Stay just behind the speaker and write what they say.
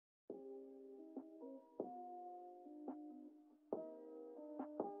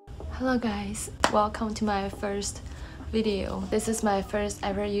Hello guys, welcome to my first video. This is my first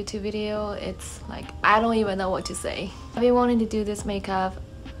ever YouTube video. It's like, I don't even know what to say. I've been wanting to do this makeup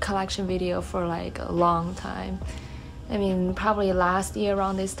collection video for like a long time. I mean, probably last year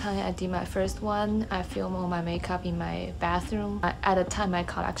around this time I did my first one. I filmed all my makeup in my bathroom. At the time my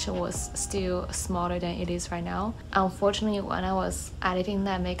collection was still smaller than it is right now. Unfortunately, when I was editing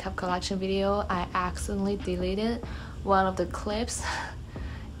that makeup collection video, I accidentally deleted one of the clips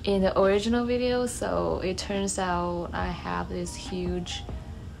in the original video, so it turns out I have this huge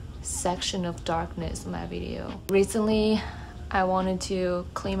section of darkness in my video. Recently, I wanted to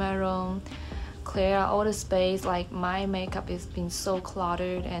clean my room, clear out all the space. Like, my makeup has been so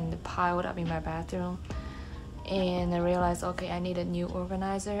cluttered and piled up in my bathroom, and I realized, okay, I need a new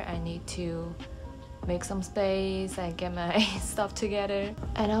organizer. I need to make some space and get my stuff together.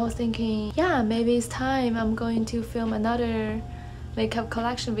 And I was thinking, yeah, maybe it's time I'm going to film another makeup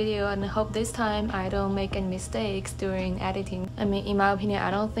collection video, and I hope this time I don't make any mistakes during editing. I mean, in my opinion,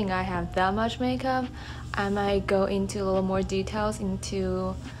 I don't think I have that much makeup. I might go into a little more details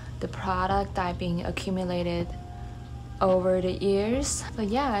into the product I've been accumulated over the years. But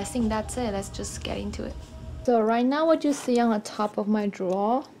yeah, I think that's it. Let's just get into it. So right now, what you see on the top of my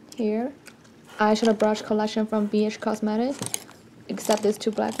drawer here, eyeshadow brush collection from BH Cosmetics, except these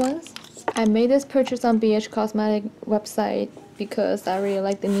two black ones. I made this purchase on BH Cosmetic website because I really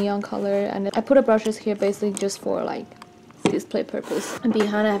like the neon color, and I put the brushes here basically just for like display purpose. And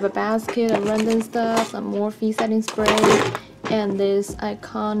behind I have a basket of London stuff, some Morphe setting spray, and this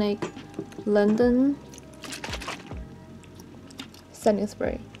iconic London setting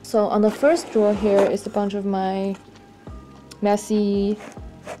spray. So on the first drawer here is a bunch of my messy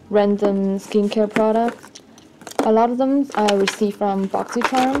random skincare products. A lot of them I received from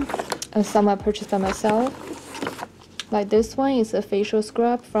BoxyCharm, and some I purchased by myself. Like this one is a facial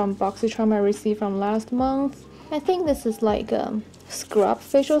scrub from BoxyCharm I received from last month. I think this is like a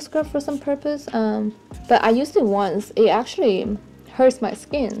facial scrub for some purpose. But I used it once. It actually hurts my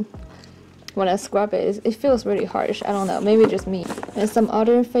skin when I scrub it. It feels really harsh. I don't know, maybe just me. And some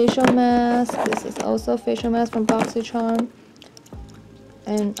other facial mask. This is also a facial mask from BoxyCharm.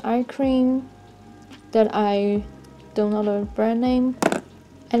 And eye cream that I don't know the brand name.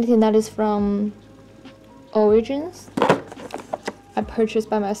 Anything that is from Origins, I purchased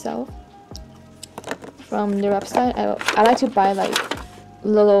by myself from their website. I like to buy like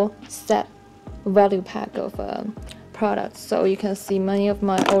little set value pack of products, so you can see many of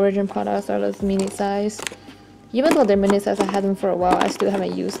my Origin products are this mini size. Even though they're mini size, I had them for a while, I still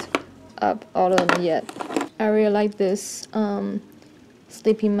haven't used up all of them yet. I really like this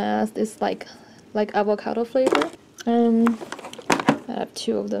sleeping mask. It's like avocado flavor, and I have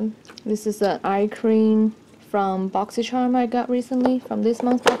two of them. This is an eye cream from BoxyCharm I got recently, from this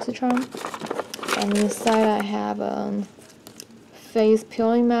month's BoxyCharm. And inside I have a face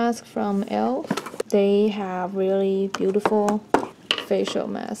peeling mask from e.l.f. They have really beautiful facial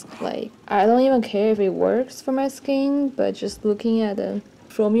masks. Like, I don't even care if it works for my skin, but just looking at the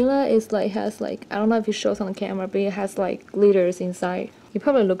formula, it's like, has like, I don't know if it shows on the camera, but it has like glitters inside. It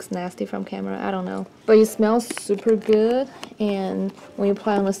probably looks nasty from camera, I don't know. But it smells super good, and when you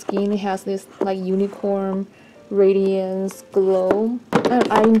apply on the skin, it has this like unicorn radiance glow.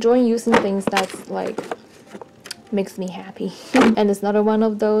 I enjoy using things that's like makes me happy. And there's another one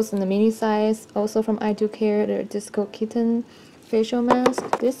of those in the mini size, also from I Do Care, the Disco Kitten facial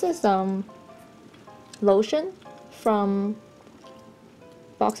mask. This is lotion from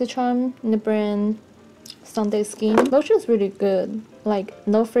BoxyCharm in the brand Sunday Skin. Lotion is really good, like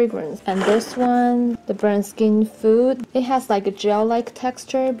no fragrance. And this one, the brand Skin Food, it has like a gel-like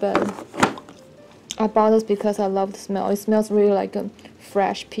texture, but I bought this because I love the smell. It smells really like a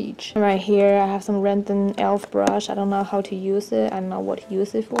fresh peach. Right here I have some random e.l.f. brush. I don't know how to use it. I don't know what to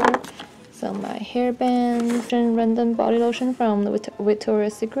use it for. So my hairband, random body lotion from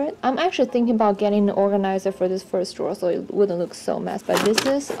Victoria's Secret. I'm actually thinking about getting an organizer for this first drawer so it wouldn't look so messy. But this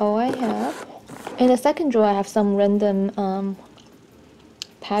is all I have. In the second drawer I have some random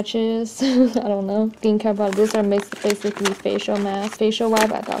patches. I don't know, skincare products. These are basically facial masks, facial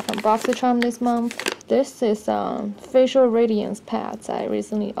wipe I got from BoxyCharm this month. This is facial radiance pads I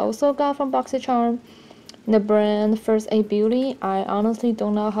recently also got from BoxyCharm, the brand First Aid Beauty. I honestly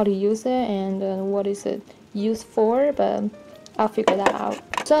don't know how to use it and what is it used for, but I'll figure that out.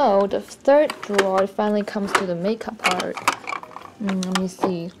 So the third drawer finally comes to the makeup part. Let me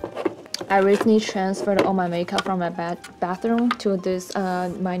see. I recently transferred all my makeup from my bathroom to this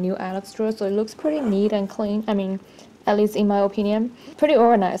my new Alex drawer, so it looks pretty neat and clean. I mean, at least in my opinion. Pretty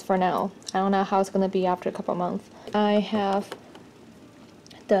organized for now. I don't know how it's gonna be after a couple months. I have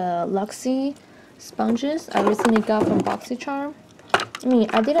the Luxie sponges I recently got from BoxyCharm. I mean,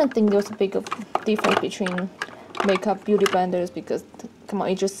 I didn't think there was a big difference between makeup beauty blenders because, come on,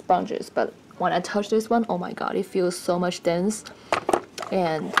 it's just sponges. But when I touch this one, oh my god, it feels so much dense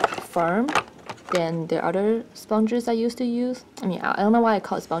and firm than the other sponges I used to use. I mean, I don't know why I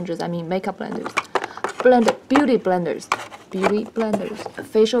call it sponges. I mean, makeup blenders. Beauty blenders. Beauty blenders.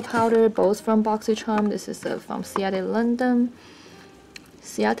 Facial powder, both from BoxyCharm. This is from Seattle, London.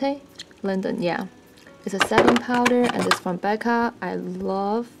 Seattle? London, yeah. It's a setting powder, and this from Becca. I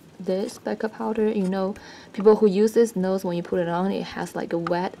love this Becca powder. You know, people who use this knows when you put it on, it has like a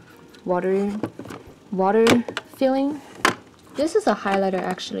wet water feeling. This is a highlighter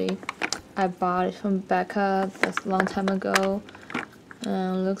actually. I bought it from Becca that's a long time ago.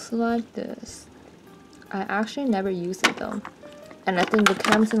 Looks like this. I actually never use it though, and I think it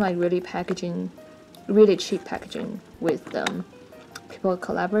comes in like really really cheap packaging with them. People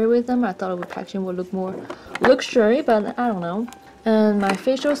collaborate with them. I thought the packaging would look more luxury, but I don't know. And my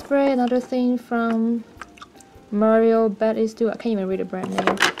facial spray, another thing from Mario Betty Stu. I can't even read the brand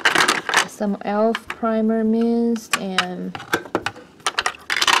name. Some e.l.f. primer mist and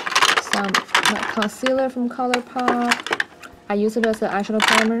some concealer from ColourPop. I use it as an eyeshadow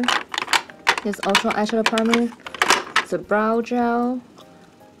primer. This also eyeshadow primer. It's a brow gel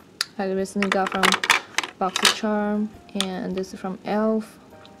I recently got from BoxyCharm, and this is from e.l.f.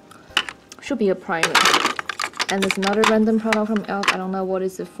 Should be a primer. And there's another random product from e.l.f. I don't know what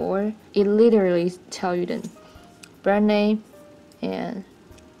is it for. It literally tells you the brand name and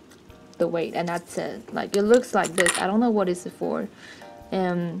the weight, and that's it. Like, it looks like this. I don't know what is it for.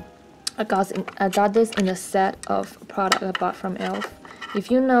 And I got this in a set of product I bought from e.l.f. If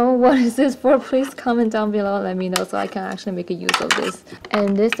you know what is this for, please comment down below, let me know so I can actually make a use of this.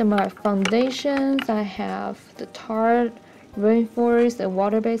 And this are my foundations. I have the Tarte Reinforced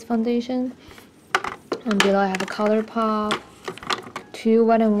water-based foundation. And below I have a ColourPop, 2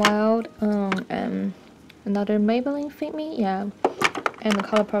 Wet n Wild, and another Maybelline Fit Me, yeah, and the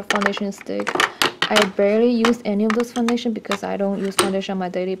ColourPop foundation stick. I barely use any of those foundation because I don't use foundation on my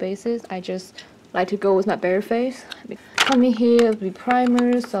daily basis. I just like to go with my bare face. Coming here with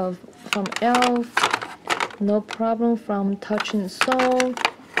primers from e.l.f. No Problem from Touch and Soul.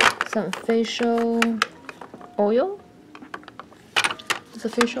 Some facial oil. It's a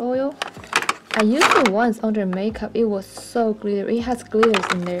facial oil. I used it once under makeup. It was so glittery. It has glitters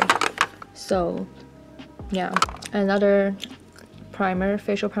in there. So yeah, another primer,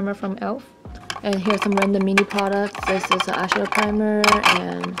 facial primer from e.l.f. And here's some random mini products. This is an eyeshadow primer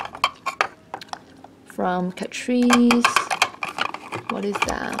and from Catrice. What is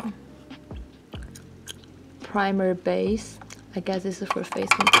that? Primer base. I guess this is for face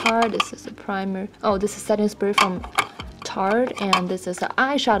from Tarte. This is a primer. Oh, this is setting spray from Tarte, and this is an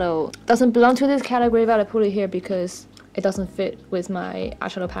eyeshadow. Doesn't belong to this category, but I put it here because it doesn't fit with my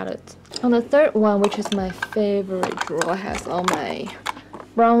eyeshadow palette. On the third one, which is my favorite drawer, has all my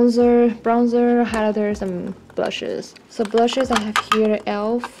bronzer, highlighters, and blushes. So blushes, I have here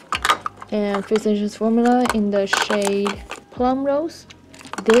e.l.f. and Physicians Formula in the shade Plum Rose.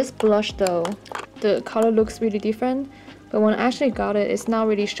 This blush though, the color looks really different, but when I actually got it, it's not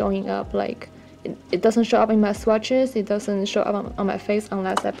really showing up. Like, it doesn't show up in my swatches, it doesn't show up on my face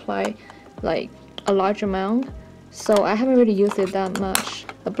unless I apply like a large amount. So I haven't really used it that much.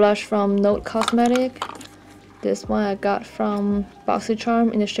 A blush from Note Cosmetic. This one I got from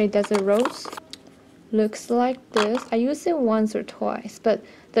BoxyCharm in the shade Desert Rose. Looks like this. I used it once or twice, but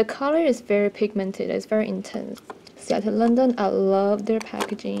the color is very pigmented. It's very intense. Seattle, London. I love their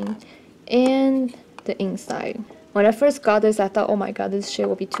packaging and the inside. When I first got this, I thought, oh my god, this shade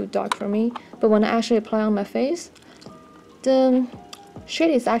will be too dark for me. But when I actually apply on my face, the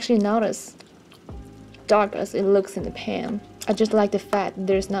shade is actually not as dark as it looks in the pan. I just like the fact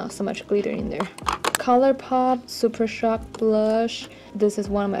there's not so much glitter in there. ColourPop Super Shock Blush. This is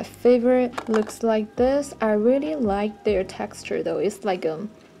one of my favorite. Looks like this. I really like their texture though. It's like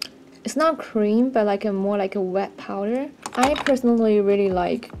it's not cream, but like more like a wet powder. I personally really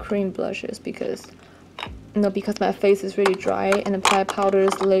like cream blushes because, you know, because my face is really dry, and apply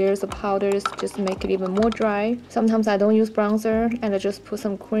powders, layers of powders just make it even more dry. Sometimes I don't use bronzer and I just put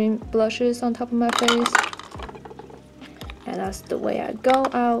some cream blushes on top of my face. And that's the way I go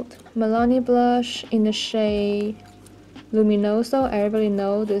out. Milani blush in the shade Luminoso. Everybody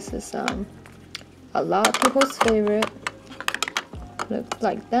know this is a lot of people's favorite. Looks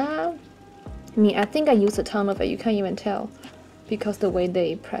like that. I mean, I think I used a ton of it. You can't even tell because the way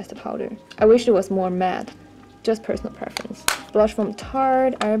they press the powder. I wish it was more matte. Just personal preference. Blush from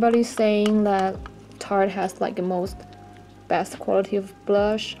Tarte. Everybody's saying that Tarte has like the most best quality of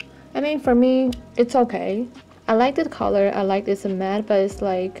blush. I mean, for me, it's okay. I like the color, I like it's a matte, but it's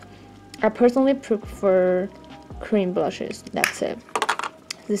like, I personally prefer cream blushes, that's it.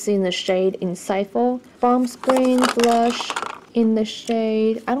 This is in the shade Insightful. Balm Spring blush in the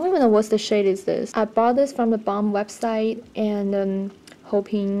shade, I don't even know what the shade is this. I bought this from the Balm website and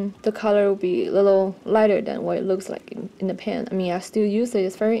hoping the color will be a little lighter than what it looks like in the pan. I mean, I still use it,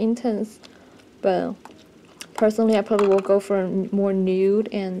 it's very intense, but personally I probably will go for a more nude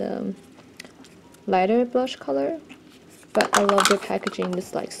and lighter blush color. But I love their packaging,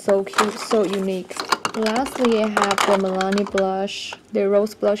 it's like so cute, so unique. Lastly, I have the Milani blush, the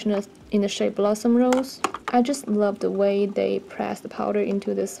rose blush in the shade Blossom Rose. I just love the way they press the powder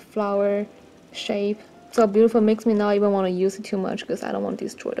into this flower shape. So beautiful, makes me not even want to use it too much because I don't want to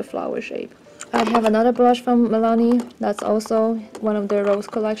destroy the flower shape. I have another blush from Milani that's also one of their rose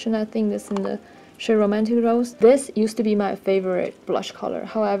collection. I think this in the shade Romantic Rose. This used to be my favorite blush color.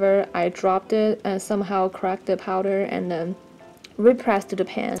 However, I dropped it and somehow cracked the powder and then repressed to the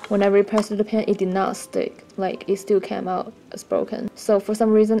pan. When I repressed to the pan, it did not stick. Like, it still came out as broken. So for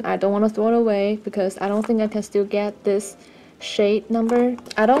some reason, I don't want to throw it away because I don't think I can still get this shade number.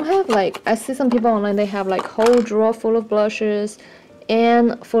 I don't have like, I see some people online, they have like whole drawer full of blushes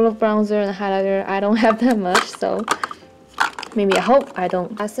and full of bronzer and highlighter. I don't have that much, so maybe, I hope I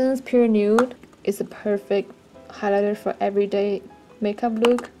don't. Essence Pure Nude is a perfect highlighter for everyday makeup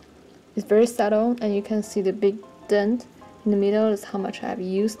look. It's very subtle and you can see the big dent in the middle is how much I've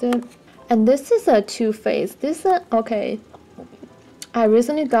used it. And this is a Too Faced. This okay, I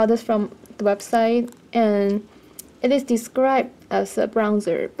recently got this from the website and it is described as a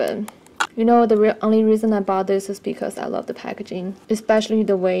bronzer, but you know, the only reason I bought this is because I love the packaging, especially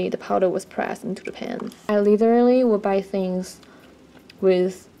the way the powder was pressed into the pan. I literally will buy things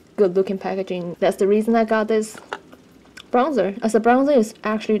with good looking packaging. That's the reason I got this bronzer, as a bronzer is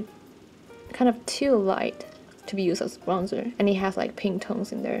actually kind of too light to be used as bronzer, and it has like pink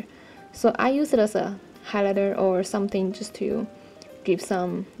tones in there, so I use it as a highlighter or something just to give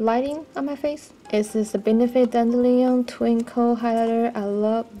some lighting on my face. This is the Benefit Dandelion Twinkle highlighter. I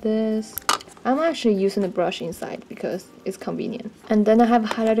love this. I'm actually using the brush inside because it's convenient. And then I have a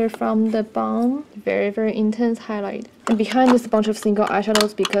highlighter from the Balm, very intense highlight. And behind is a bunch of single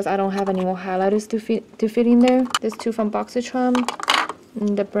eyeshadows because I don't have any more highlighters to fit in there. There's two from BoxyCharm,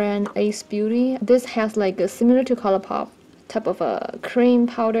 the brand Ace Beauty. This has like a similar to ColourPop type of a cream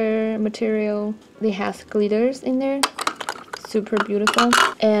powder material. It has glitters in there, super beautiful.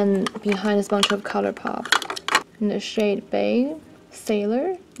 And behind is a bunch of ColourPop in the shade Babe,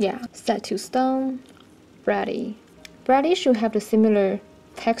 Sailor, yeah, Set to Stone, Bratty. Bratty should have the similar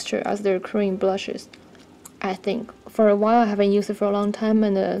texture as their cream blushes, I think. For a while I haven't used it for a long time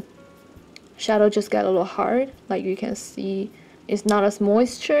and the shadow just got a little hard. Like you can see, it's not as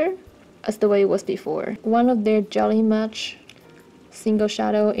moisture as the way it was before. One of their Jelly Match single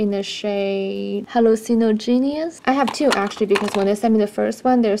shadow in the shade Hallucinogenious. I have two actually because when they sent me the first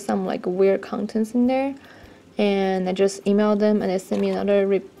one, there's some like weird contents in there. And I just emailed them and they sent me another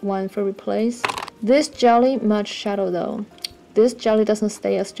one for replace. This Jelly Match shadow though, this jelly doesn't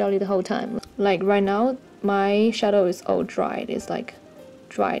stay as jelly the whole time. Like right now, my shadow is all dried. It's like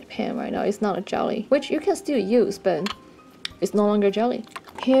dried pan right now. It's not a jelly, which you can still use, but it's no longer jelly.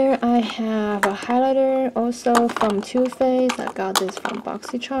 Here I have a highlighter also from Too Faced. I got this from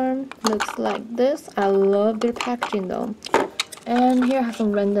BoxyCharm. Looks like this. I love their packaging though. And here I have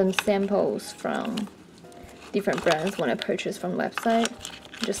some random samples from different brands when I purchased from the website.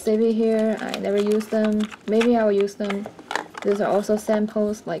 Just save it here. I never use them. Maybe I will use them. These are also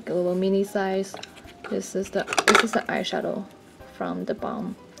samples, like a little mini size. This is the eyeshadow from the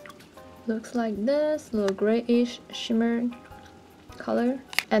Balm. Looks like this, little grayish shimmer color.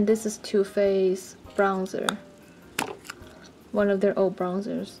 And this is Too Faced bronzer, one of their old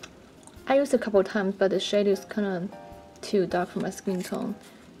bronzers. I used it a couple times, but the shade is kind of too dark for my skin tone,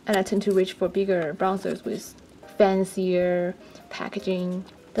 and I tend to reach for bigger bronzers with fancier packaging.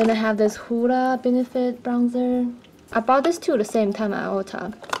 Then I have this Hoola Benefit bronzer. I bought this two at the same time at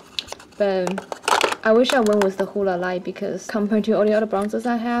Ulta, but I wish I went with the Hoola Light because compared to all the other bronzers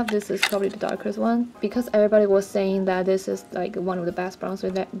I have, this is probably the darkest one. Because everybody was saying that this is like one of the best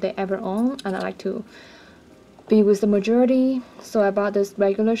bronzers that they ever own, and I like to be with the majority, so I bought this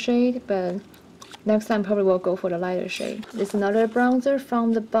regular shade, but next time probably will go for the lighter shade. This is another bronzer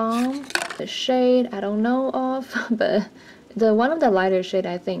from the Balm. The shade I don't know of, but the one of the lighter shade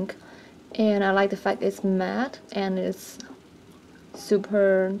I think. And I like the fact it's matte and it's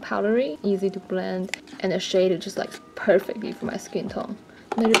super powdery, easy to blend, and the shade is just like perfectly for my skin tone.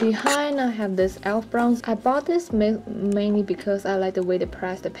 Little behind, I have this e.l.f. bronzer. I bought this mainly because I like the way they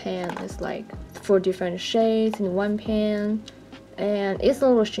press the pan. It's like 4 different shades in one pan, and it's a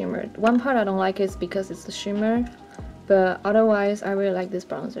little shimmer. One part I don't like is because it's a shimmer, but otherwise I really like this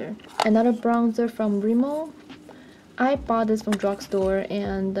bronzer. Another bronzer from Rimmel. I bought this from drugstore,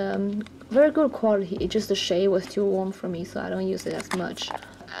 and very good quality. It's just the shade was too warm for me, so I don't use it as much.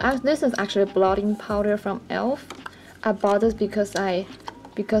 This is actually a blotting powder from e.l.f. I bought this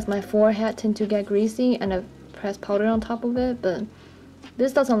because my forehead tends to get greasy, and I press powder on top of it, but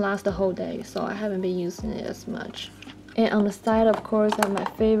this doesn't last the whole day, so I haven't been using it as much. And on the side, of course, I have my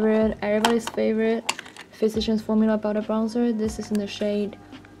favorite, everybody's favorite, Physicians Formula Butter Bronzer. This is in the shade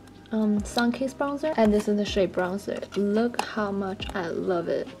Sun-Kissed Bronzer, and this is the shade Bronzer. Look how much I love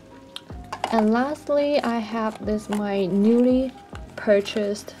it. And lastly, I have this my newly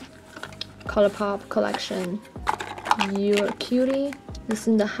purchased ColourPop collection, You're Cutie. This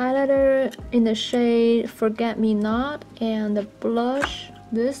is the highlighter in the shade Forget Me Not, and the blush.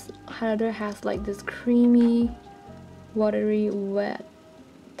 This highlighter has like this creamy, watery, wet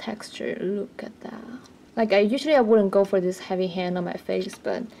texture. Look at that. Like usually I wouldn't go for this heavy hand on my face,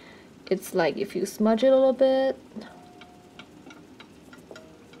 but it's like if you smudge it a little bit,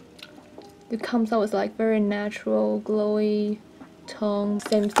 it comes out with like very natural, glowy tone.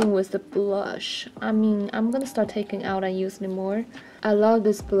 Same thing with the blush. I mean, I'm gonna start taking out and using it more. I love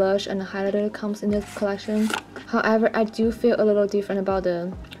this blush and the highlighter that comes in this collection. However, I do feel a little different about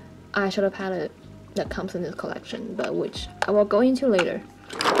the eyeshadow palette that comes in this collection, but which I will go into later.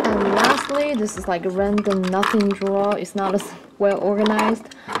 And lastly, this is like a random nothing drawer. It's not as well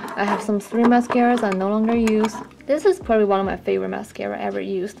organized. I have some 3 mascaras I no longer use. This is probably one of my favorite mascara I ever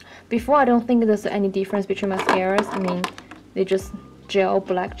used. Before, I don't think there's any difference between mascaras. I mean, they just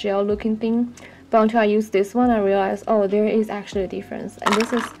black gel looking thing. But until I used this one, I realized, oh, there is actually a difference.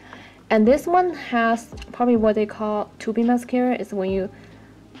 And this one has probably what they call tubing mascara. It's when you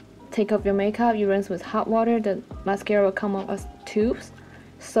take off your makeup, you rinse with hot water, the mascara will come out as tubes.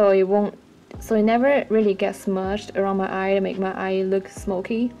 So it never really gets smudged around my eye to make my eye look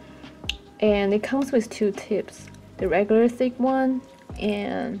smoky. And it comes with 2 tips, the regular thick one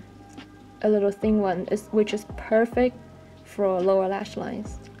and a little thin one, which is perfect for lower lash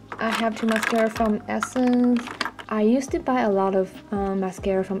lines. I have 2 mascara from Essence. I used to buy a lot of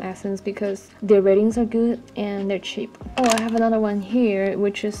mascara from Essence because their ratings are good and they're cheap. Oh, I have another one here,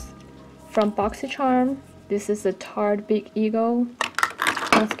 which is from BoxyCharm. This is the Tarte Big Eagle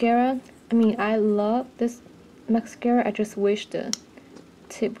mascara. I mean, I love this mascara. I just wish the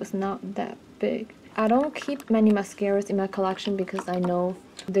tip was not that big. I don't keep many mascaras in my collection because I know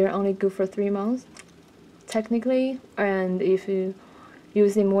they're only good for 3 months, technically. And if you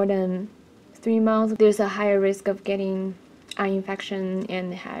use it more than 3 months, there's a higher risk of getting eye infection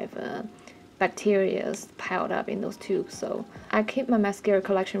and have bacteria piled up in those tubes. So I keep my mascara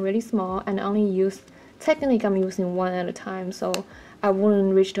collection really small and only use, technically I'm using 1 at a time, so I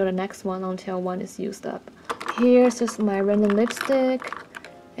wouldn't reach to the next one until 1 is used up. Here's just my random lipstick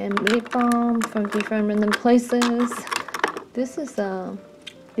and lip balm from different random places. This is a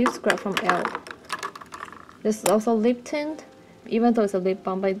lip scrub from e.l.f. This is also lip tint, even though it's a lip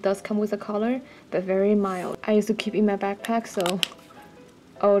balm, but it does come with a color, but very mild. I used to keep in my backpack, so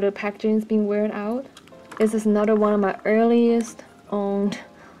all the packaging is being weared out. This is another one of my earliest owned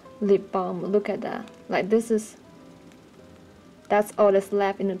lip balm. Look at that. Like that's all that's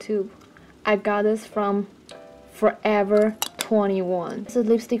left in the tube. I got this from Forever 21. This is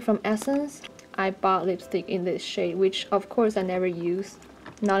lipstick from Essence. I bought lipstick in this shade, which of course I never use,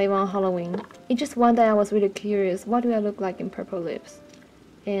 not even on Halloween. It's just one day I was really curious, what do I look like in purple lips?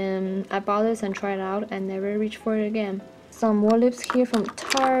 And I bought this and tried it out and never reached for it again. Some more lips here from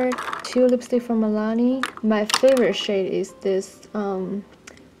Tarte, 2 lipstick from Milani. My favorite shade is this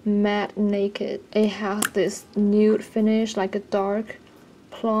Matte Naked. It has this nude finish, like a dark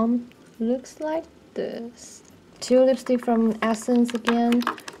plum. Looks like this. 2 lipstick from Essence again.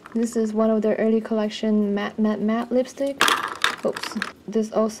 This is one of their early collection matte lipstick. Oops.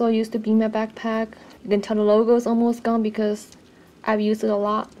 This also used to be my backpack. You can tell the logo is almost gone because I've used it a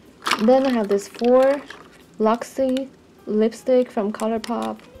lot. Then I have this 4 Luxie lipstick from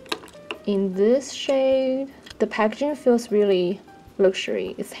ColourPop in this shade. The packaging feels really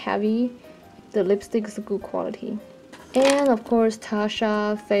luxury. It's heavy. The lipstick is good quality. And of course,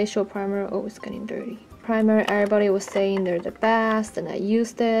 Tasha facial primer, always getting dirty. Primer, everybody was saying they're the best, and I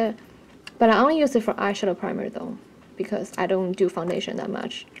used it. But I only use it for eyeshadow primer though, because I don't do foundation that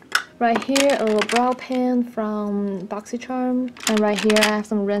much. Right here, a little brow pen from BoxyCharm. And right here, I have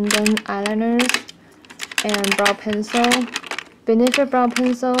some random eyeliners and brow pencil. Benefit Brown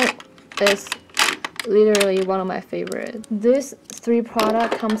Pencil is literally one of my favorites. This 3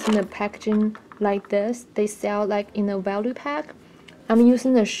 product comes in a packaging like this. They sell like in a value pack. I'm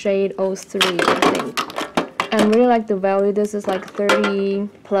using the shade 03, I think. I really like the value. This is like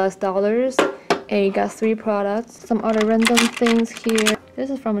 $30+, and you got 3 products. Some other random things here. This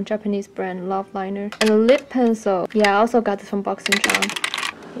is from a Japanese brand, Love Liner. And a lip pencil. Yeah, I also got this from Boxing Charm.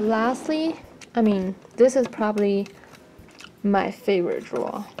 Lastly, I mean, this is probably my favorite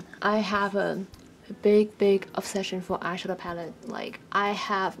drawer. I have a big obsession for eyeshadow palette. Like, I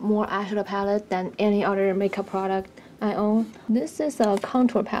have more eyeshadow palette than any other makeup product I own. This is a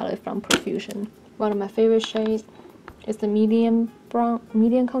contour palette from Profusion. One of my favorite shades is the medium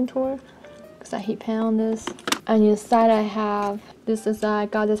contour, because I heat pan on this. And inside I have, I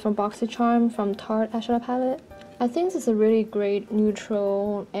got this from BoxyCharm from Tarte eyeshadow palette. I think this is a really great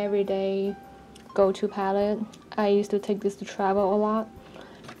neutral everyday go-to palette. I used to take this to travel a lot.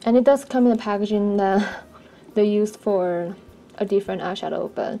 And it does come in a packaging that they use for a different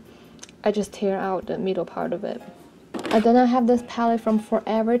eyeshadow, but I just tear out the middle part of it. And then I have this palette from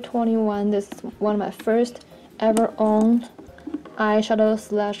Forever 21. This is one of my first ever owned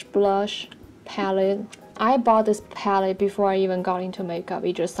eyeshadow / blush palette. I bought this palette before I even got into makeup.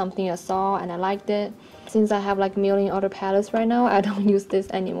 It's just something I saw and I liked it. Since I have like a million other palettes right now, I don't use this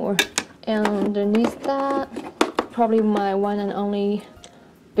anymore. And underneath that, probably my one and only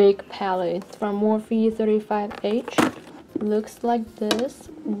big palette from Morphe 35H. Looks like this.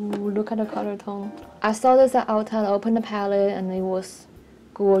 Ooh, look at the color tone. I saw this at Ulta and opened the palette, and it was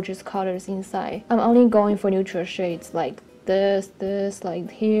gorgeous colors inside. I'm only going for neutral shades like this,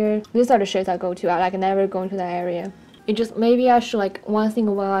 like here. These are the shades I go to. I like never go into that area. It just, maybe I should like once in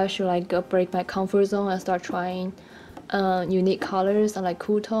a while I should like go break my comfort zone and start trying unique colors and like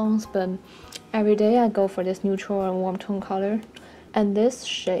cool tones. But every day I go for this neutral and warm tone color. And this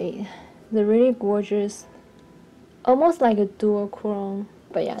shade, the really gorgeous, almost like a dual chrome.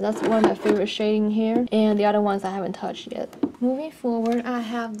 But yeah, that's one of my favorite shading here. And the other ones I haven't touched yet. Moving forward, I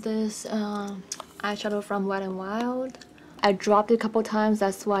have this eyeshadow from Wet n Wild. I dropped it a couple times,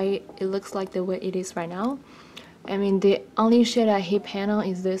 that's why it looks like the way it is right now. I mean, the only shade I heat pan on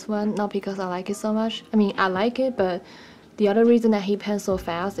is this one, not because I like it so much. I mean, I like it, but the other reason I heat pan so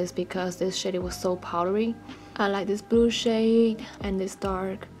fast is because this shade was so powdery. I like this blue shade and this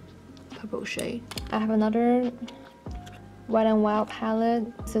dark purple shade. I have another Wet n Wild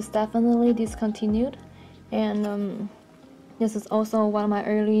palette. This is definitely discontinued, and this is also one of my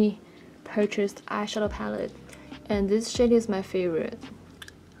early purchased eyeshadow palette, and this shade is my favorite.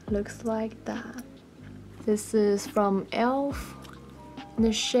 Looks like that. This is from e.l.f. in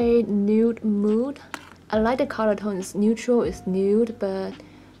the shade Nude Mood. I like the color tone. It's neutral, it's nude, but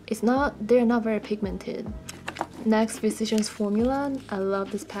they're not very pigmented. Next, Physicians Formula. I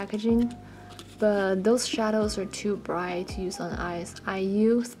love this packaging, but those shadows are too bright to use on eyes. I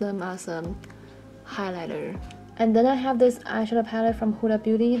use them as a highlighter. And then I have this eyeshadow palette from Huda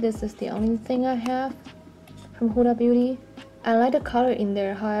Beauty. This is the only thing I have from Huda Beauty. I like the color in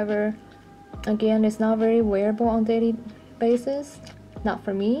there, however, again, it's not very wearable on daily basis. Not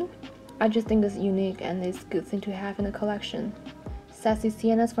for me. I just think it's unique and it's a good thing to have in the collection. Sassy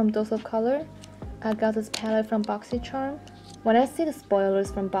Siennas from Dose of Color. I got this palette from BoxyCharm. When I see the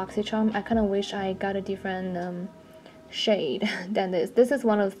spoilers from BoxyCharm, I kind of wish I got a different shade than this. This is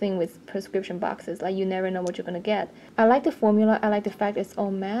one of the things with prescription boxes, like you never know what you're gonna get. I like the formula, I like the fact it's all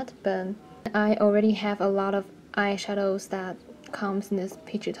matte, but I already have a lot of eyeshadows that comes in this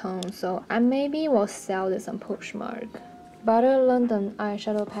peachy tone, so I maybe will sell this on Poshmark. Butter London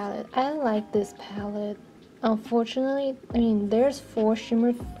eyeshadow palette. I like this palette. Unfortunately, I mean, there's 4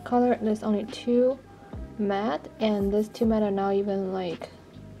 shimmer color, there's only 2 matte, and these 2 matte are not even like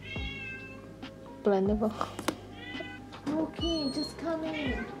blendable. Okay, just come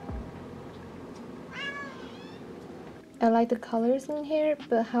in. I like the colors in here,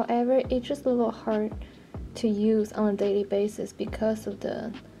 but however, it's just a little hard to use on a daily basis because of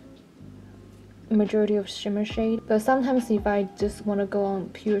the majority of shimmer shade. But sometimes if I just want to go on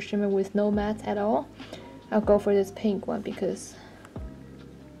pure shimmer with no matte at all, I'll go for this pink one because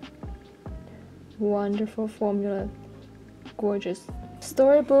wonderful formula, gorgeous.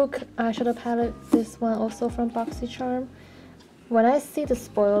 Storybook eyeshadow palette, this one also from BoxyCharm. When I see the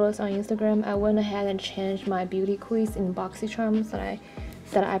spoilers on Instagram, I went ahead and changed my beauty quiz in BoxyCharm so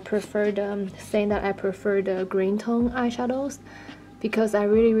that I prefer saying that I prefer the green tone eyeshadows, because I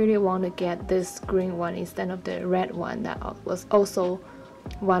really want to get this green one instead of the red one that was also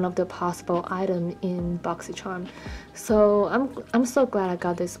one of the possible items in BoxyCharm. So I'm so glad I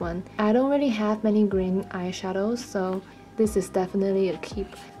got this one. I don't really have many green eyeshadows, so This is definitely a keep.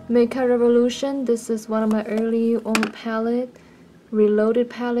 Makeup Revolution, this is one of my early own palette, reloaded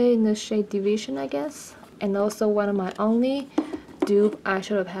palette in the shade Division, I guess. And also one of my only dupe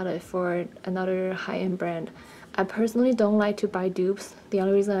eyeshadow palette for another high-end brand. I personally don't like to buy dupes. The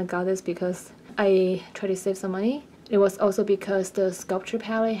only reason I got this because I try to save some money. It was also because the sculpture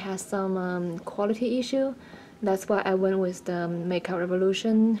palette has some quality issue. That's why I went with the Makeup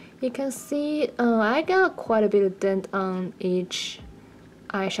Revolution. You can see I got quite a bit of dent on each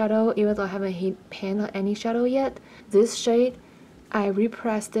eyeshadow, even though I haven't hit pan on any shadow yet. This shade, I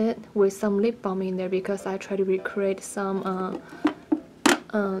repressed it with some lip balm in there because I try to recreate some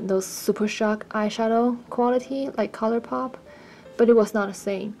those Super Shock eyeshadow quality, like ColourPop, but it was not the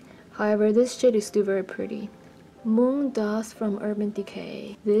same. However, this shade is still very pretty. Moon Dust from Urban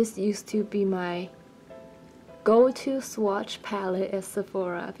Decay. This used to be my go-to swatch palette at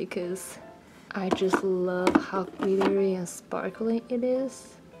Sephora because I just love how glittery and sparkling it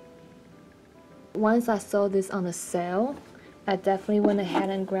is. Once I saw this on a sale, I definitely went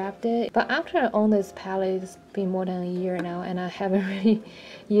ahead and grabbed it. But after I own this palette, it's been more than a year now and I haven't really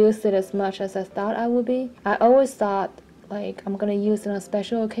used it as much as I thought I would be. I always thought like I'm gonna use it on a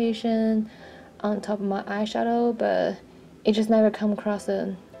special occasion on top of my eyeshadow, but it just never come across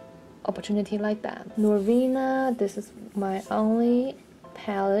an opportunity like that. Norvina, this is my only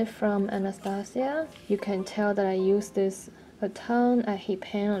palette from Anastasia. You can tell that I use this a ton. I hit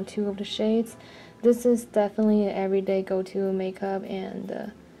pan on 2 of the shades. This is definitely an everyday go-to makeup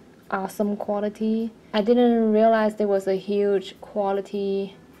and awesome quality. I didn't realize there was a huge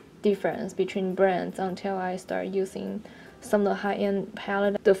quality difference between brands until I started using some of the high-end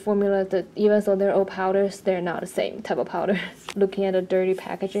palette. The formula, even though they're all powders, they're not the same type of powder. Looking at the dirty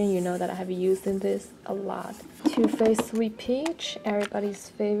packaging, you know that I have used this a lot. Too Faced Sweet Peach, everybody's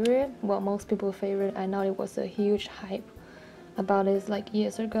favorite. Well, most people's favorite. I know it was a huge hype about it like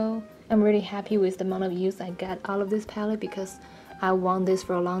years ago. I'm really happy with the amount of use I got out of this palette because I want this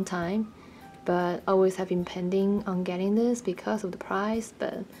for a long time, but always have been pending on getting this because of the price.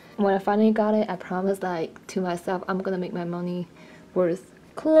 But when I finally got it, I promised like to myself I'm gonna make my money worth.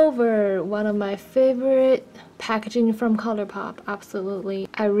 Clover, one of my favorite packaging from ColourPop, absolutely.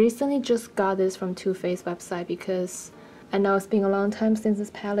 I recently just got this from Too Faced website because I know it's been a long time since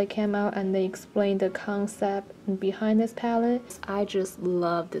this palette came out and they explained the concept behind this palette. I just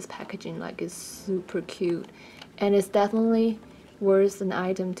love this packaging, like it's super cute and it's definitely worth an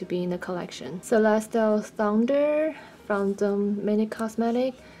item to be in the collection. Celestial Thunder from the Minute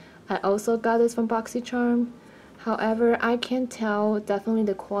Cosmetic. I also got this from BoxyCharm. However, I can tell definitely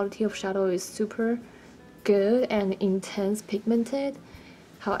the quality of shadow is super good and intense pigmented.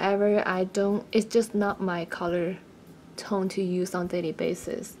 However, it's just not my color tone to use on daily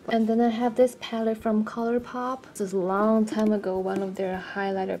basis. And then I have this palette from ColourPop. This is a long time ago, one of their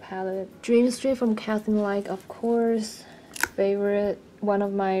highlighter palette. Dream Street from Kathleen Light, of course. Favorite, one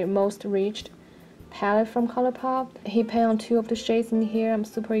of my most reached palette from ColourPop. He paid on 2 of the shades in here. I'm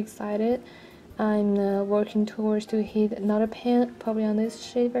super excited. I'm working towards to hit another pan probably on this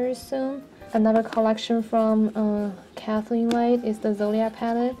shade very soon. Another collection from Kathleen Light is the Zodiac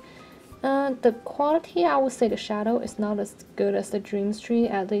palette. The quality, I would say the shadow is not as good as the Dream Street,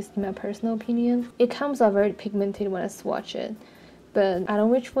 at least in my personal opinion. It comes out very pigmented when I swatch it, but I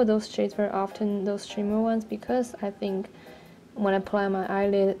don't reach for those shades very often, those shimmer ones, because I think when I apply my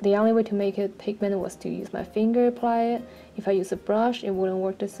eyelid, the only way to make it pigmented was to use my finger, apply it. If I use a brush, it wouldn't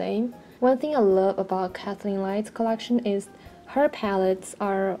work the same. One thing I love about Kathleen Light's collection is her palettes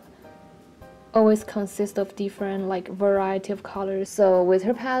are always consist of different like variety of colors. So with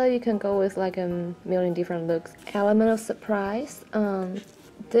her palette you can go with like a million different looks. Element of Surprise.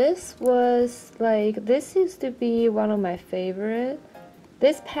 This used to be one of my favorite.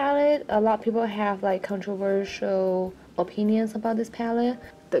 This palette, a lot of people have like controversial opinions about this palette.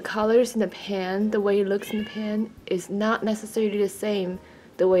 The colors in the pan, the way it looks in the pan is not necessarily the same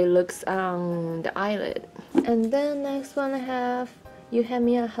the way it looks on the eyelid. And then next one I have You Had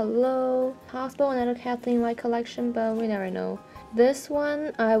Me at Hello. Possible another Kathleen Light collection, but we never know. This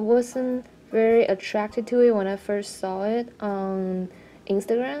one, I wasn't very attracted to it when I first saw it on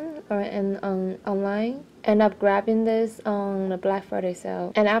Instagram or online. End up grabbing this on the Black Friday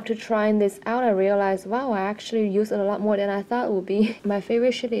sale. And after trying this out, I realized, wow, I actually use it a lot more than I thought it would be. My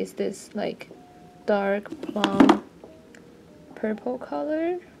favorite shade is this like dark plum purple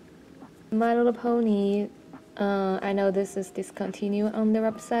color. My Little Pony. I know this is discontinued on their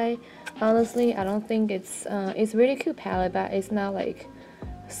website. Honestly, I don't think it's really cute palette, but it's not like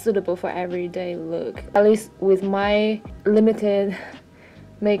suitable for everyday look. At least with my limited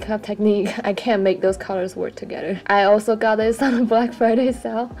makeup technique, I can't make those colors work together. I also got this on a Black Friday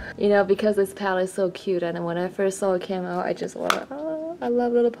sale, you know, because this palette is so cute, and when I first saw it came out, I just was, oh, I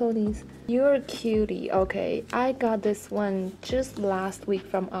love little ponies. You're a cutie. Okay, I got this one just last week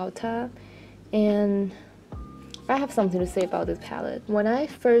from Ulta, and I have something to say about this palette. When I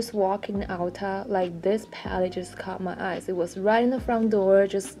first walked in Ulta, like, this palette just caught my eyes. It was right in the front door,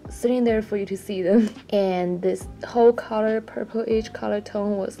 just sitting there for you to see them. And this whole color, purplish color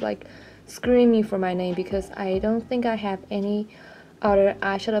tone, was like screaming for my name, because I don't think I have any other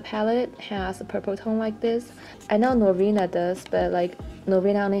eyeshadow palette has a purple tone like this. I know Norvina does, but like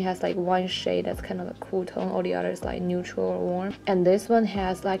Norvina only has like one shade that's kind of a cool tone, all the others like neutral or warm. And this one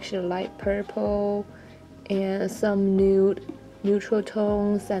has actually light purple and some neutral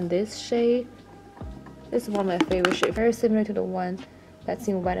tones, and this shade, this is one of my favorite shades, very similar to the one that's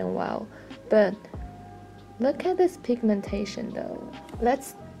in Wet n Wild. But look at this pigmentation though.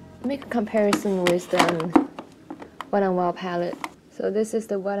 Let's make a comparison with the Wet n Wild palette. So this is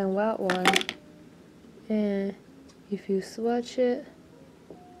the Wet n Wild one, and if you swatch it,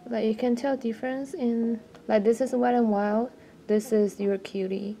 like, you can tell difference in, like, this is Wet n Wild, this is Your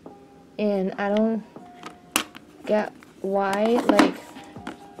Cutie, and I don't get why. Like,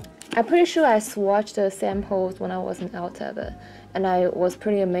 I'm pretty sure I swatched the samples when I was in Ulta, and I was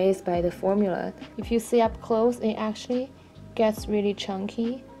pretty amazed by the formula. If you see up close, it actually gets really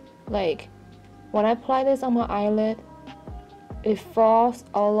chunky. Like, when I apply this on my eyelid, it falls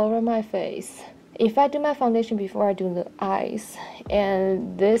all over my face. If I do my foundation before I do the eyes,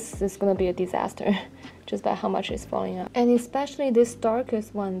 and this is gonna be a disaster just by how much it's falling out. And especially this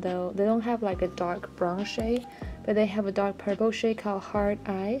darkest one though, they don't have like a dark brown shade, but they have a dark purple shade called Hard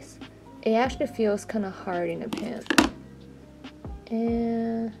Eyes. It actually feels kind of hard in the pan.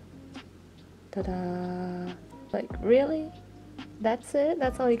 And ta-da! Like, really? That's it?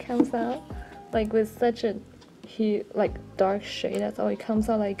 That's all it comes out? Like, with such a like dark shade, that's all it comes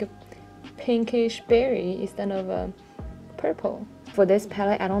out, like a pinkish berry instead of a purple. For this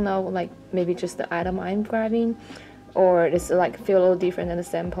palette, I don't know, like, maybe just the item I'm grabbing, or it's like feel a little different than the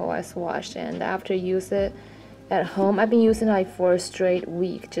sample I swatched. And after use it at home, I've been using it like for a straight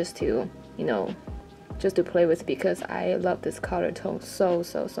week just to, you know, just to play with, because I love this color tone so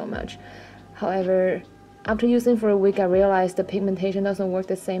much. However, after using for a week, I realized the pigmentation doesn't work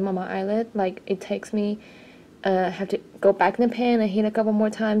the same on my eyelid. Like, it takes me have to go back in the pan and hit a couple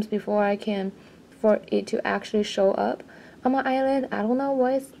more times before I can, for it to actually show up on my eyelid. I don't know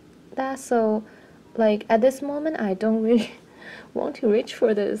why it's that. So, like, at this moment, I don't really want to reach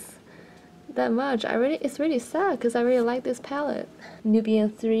for this that much. It's really sad, because I really like this palette. Nubian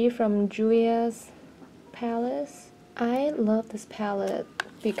 3 from Julia's Palace. I love this palette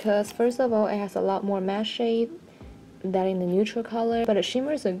because, first of all, it has a lot more matte shade than in the neutral color, but the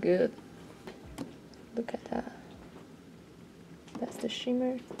shimmers are good. Look at that. That's the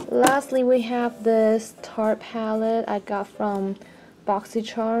shimmer. Lastly, we have this Tarte palette I got from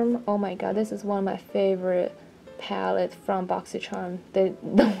BoxyCharm. Oh my god, this is one of my favorite palettes from BoxyCharm. The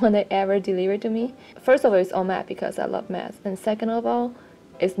one they ever delivered to me. First of all, it's all matte because I love matte. And second of all,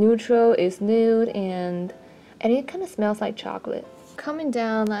 it's neutral, it's nude, and it kind of smells like chocolate. Coming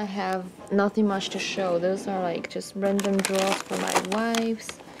down, I have nothing much to show. Those are like just random drawers for my wives,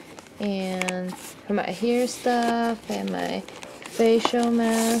 and for my hair stuff, and my facial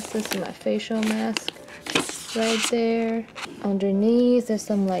mask. This is my facial mask right there. Underneath, there's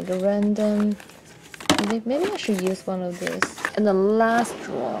some like random, maybe I should use one of this. And the last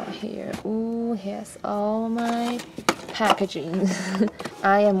drawer here, ooh, has all my packaging.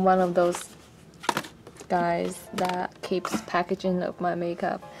 I am one of those guys that keeps packaging of my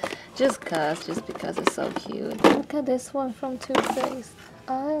makeup just because it's so cute. Look at this one from Too Faced.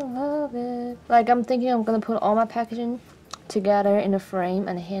 I love it. Like, I'm thinking I'm gonna put all my packaging together in a frame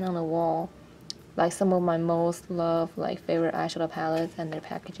and hang on the wall, like some of my most loved, like, favorite eyeshadow palettes and their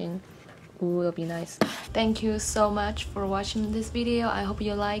packaging. Ooh, it'll be nice. Thank you so much for watching this video. I hope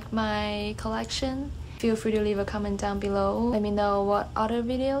you like my collection. Feel free to leave a comment down below. Let me know what other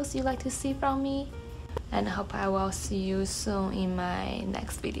videos you'd like to see from me, and I hope I will see you soon in my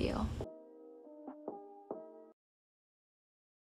next video.